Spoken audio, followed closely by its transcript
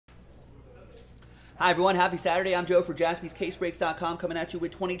Hi everyone, happy Saturday. I'm Joe for JaspysCaseBreaks.com coming at you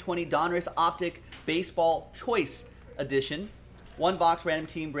with 2020 Donruss Optic Baseball Choice Edition. One box random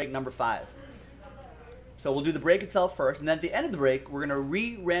team break number 5. So we'll do the break itself first, and then at the end of the break, we're going to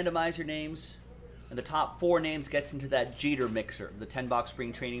re-randomize your names, and the top 4 names gets into that Jeter mixer, the 10-box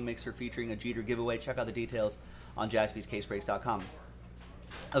spring training mixer featuring a Jeter giveaway. Check out the details on JaspysCaseBreaks.com.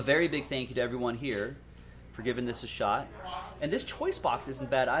 A very big thank you to everyone here for giving this a shot. And this choice box isn't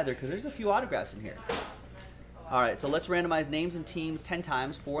bad either because there's a few autographs in here. All right, so let's randomize names and teams 10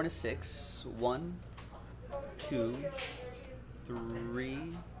 times, 4 and a 6. 1, 2, 3,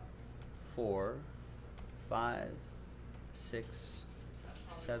 4, 5, 6,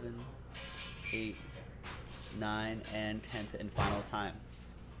 7, 8, 9, and 10th and final time.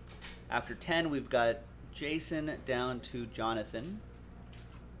 After 10, we've got Jason down to Jonathan.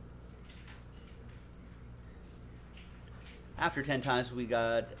 After 10 times, we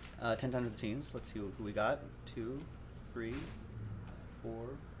got 10 times with the teams. Let's see who we got. 2, 3, 4,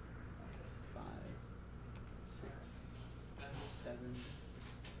 5, 6, 7,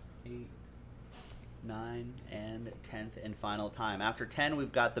 8, 9, and 10th and final time. After 10,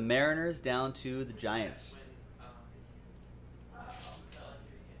 we've got the Mariners down to the Giants.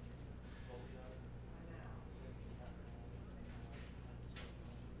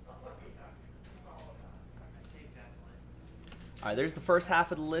 All right, there's the first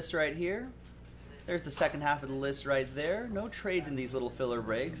half of the list right here. There's the second half of the list right there. No trades in these little filler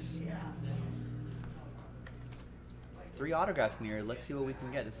breaks. 3 autographs in here. Let's see what we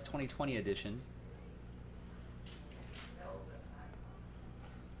can get. This is 2020 edition.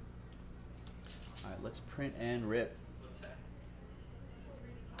 All right, let's print and rip.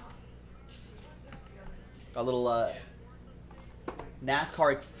 A little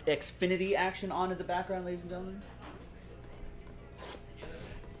NASCAR Xfinity action on in the background, ladies and gentlemen.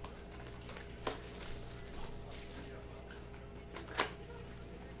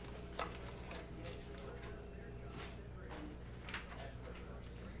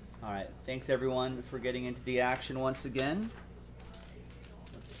 All right, thanks everyone for getting into the action once again.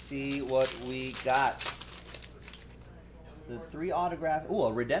 Let's see what we got. The 3 autograph, ooh,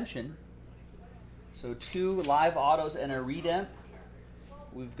 a redemption. So 2 live autos and a redemp.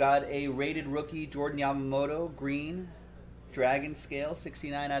 We've got a rated rookie, Jordan Yamamoto, green, dragon scale,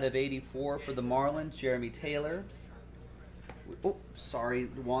 69 out of 84 for the Marlins, Jeremy Taylor. Oh, sorry,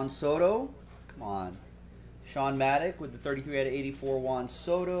 Juan Soto, come on. Sean Maddock with the 33 out of 84 Juan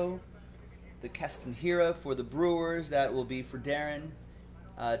Soto. The Keston Hira for the Brewers. That will be for Darren.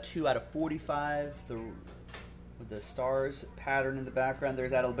 2 out of 45. With the stars pattern in the background.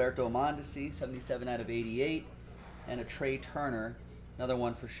 There's Adalberto Mondesi, 77 out of 88. And a Trey Turner. Another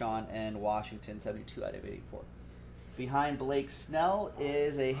one for Sean and Washington, 72 out of 84. Behind Blake Snell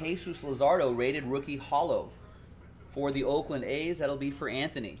is a Jesus Luzardo rated rookie hollow for the Oakland A's. That'll be for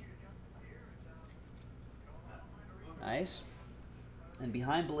Anthony. Nice. And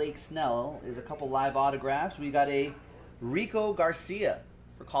behind Blake Snell is a couple live autographs. We got a Rico Garcia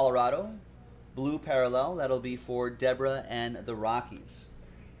for Colorado. Blue parallel. That'll be for Deborah and the Rockies.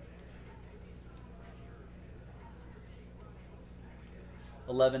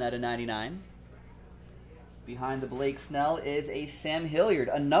 $11 out of 99. Behind the Blake Snell is a Sam Hilliard,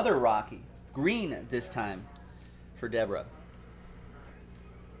 another Rocky. Green this time for Deborah.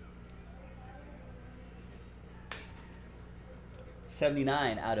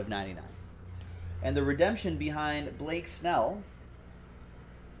 $79 out of 99. And the redemption behind Blake Snell,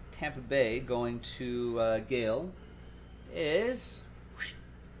 Tampa Bay, going to Gale, is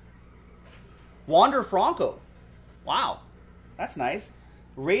Wander Franco. Wow, that's nice.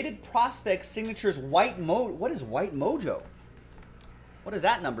 Rated Prospect Signatures White Mojo. What is White Mojo? What is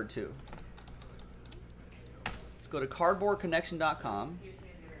that number 2? Let's go to cardboardconnection.com.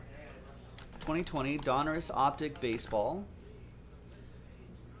 2020 Donruss Optic Baseball.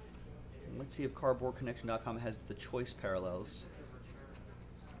 Let's see if cardboardconnection.com has the choice parallels.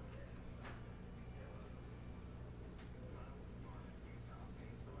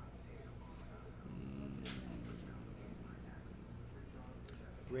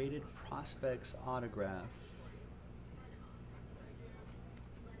 Rated Prospects Autograph.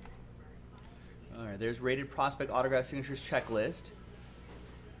 All right, there's Rated Prospect Autograph Signatures Checklist.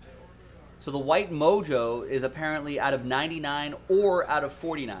 So the White Mojo is apparently out of 99 or out of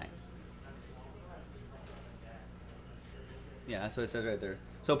 49. Yeah, that's what it says right there.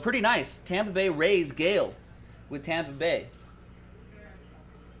 So pretty nice. Tampa Bay Rays Gale with Tampa Bay.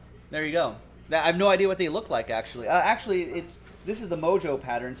 There you go. I have no idea what they look like, actually. This is the Mojo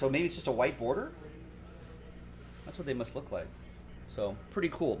pattern, so maybe it's just a white border? That's what they must look like. So, pretty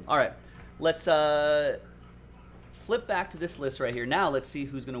cool. All right. Let's flip back to this list right here. Now let's see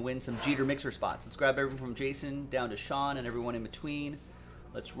who's going to win some Jeter Mixer spots. Let's grab everyone from Jason down to Sean and everyone in between.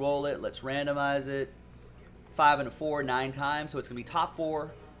 Let's roll it. Let's randomize it. 5 and a 4, 9 times. So it's going to be top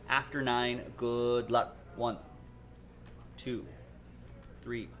 4 after 9. Good luck. 1, 2,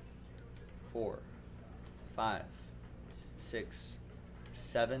 3, 4, 5, 6,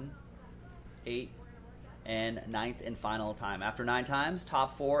 7, 8, and 9th and final time. After 9 times,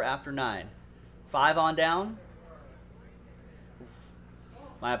 top 4 after 9. 5 on down.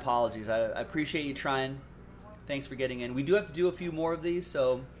 My apologies. I appreciate you trying. Thanks for getting in. We do have to do a few more of these,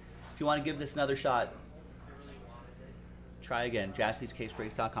 so if you want to give this another shot, try again.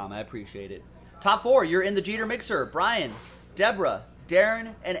 JaspysCaseBreaks.com. I appreciate it. Top 4, you're in the Jeter Mixer. Brian, Deborah,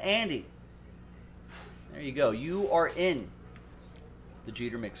 Darren, and Andy. There you go. You are in the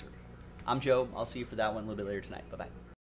Jeter Mixer. I'm Joe. I'll see you for that one a little bit later tonight. Bye-bye.